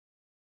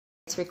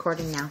It's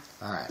recording now.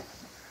 Alright.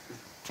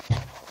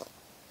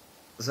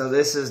 So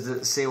this is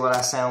to see what I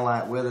sound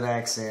like with an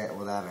accent,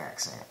 without an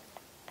accent.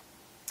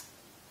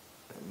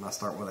 Am I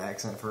starting with an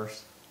accent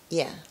first?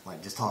 Yeah.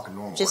 Like just talking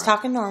normal. Just right?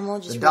 talking normal.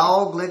 Just the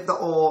dog licked the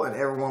oil and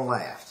everyone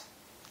laughed.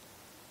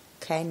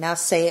 Okay, now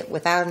say it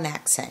without an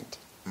accent.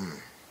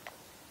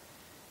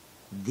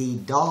 The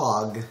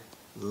dog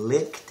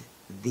licked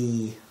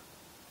the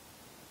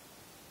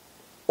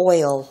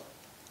Oil.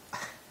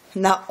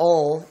 Not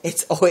oil,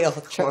 it's oil.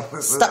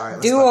 Right,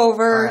 do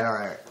over.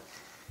 Alright.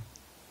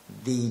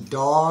 The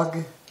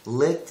dog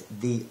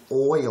licked the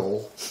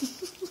oil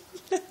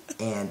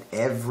and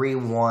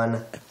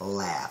everyone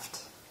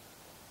laughed.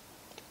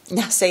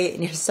 Now say it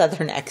in your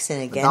southern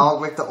accent The again.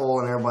 dog licked the oil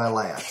and everybody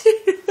laughed.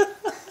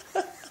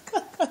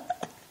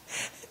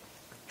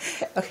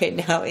 Okay,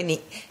 now in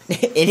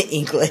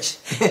English.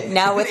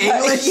 Now with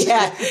English?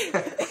 Yeah.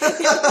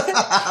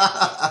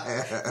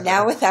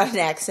 Now without an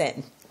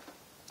accent.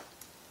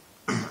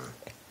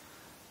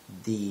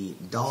 The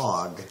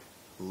dog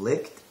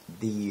licked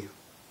the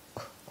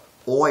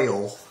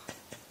oil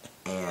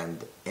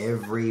and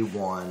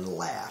everyone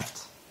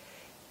laughed.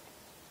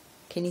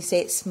 Can you say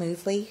it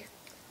smoothly?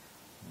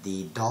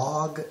 The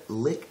dog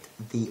licked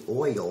the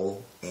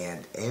oil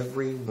and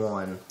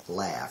everyone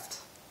laughed.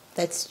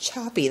 That's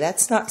choppy.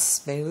 That's not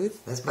smooth.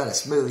 That's about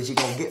as smooth as you're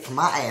going to get from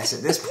my ass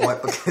at this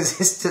point because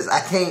it's just,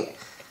 I can't.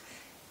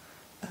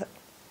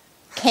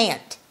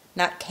 Can't.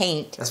 Not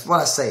can't. That's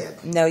what I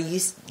said. No,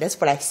 that's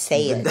what I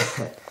said.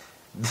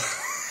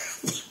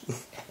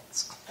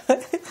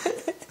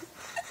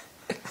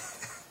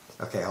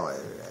 Okay, hold on.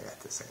 I got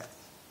this.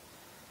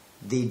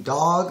 The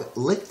dog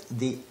licked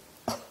the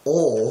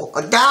oil.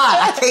 Oh, God,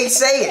 I can't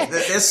say it.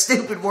 That's a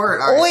stupid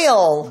word. All right.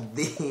 Oil.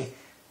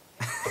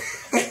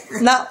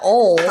 Not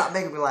oil. Stop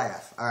making me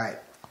laugh. All right.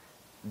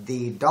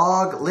 The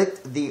dog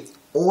licked the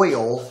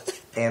oil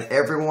and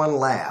everyone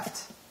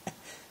laughed.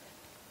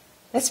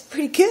 That's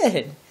pretty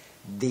good.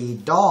 The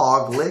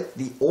dog licked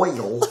the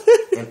oil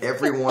and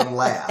everyone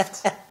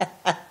laughed.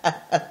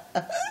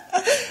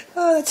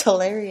 Oh, that's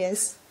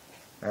hilarious.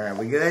 All right,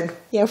 we good?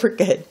 Yeah, we're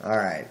good. All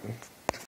right.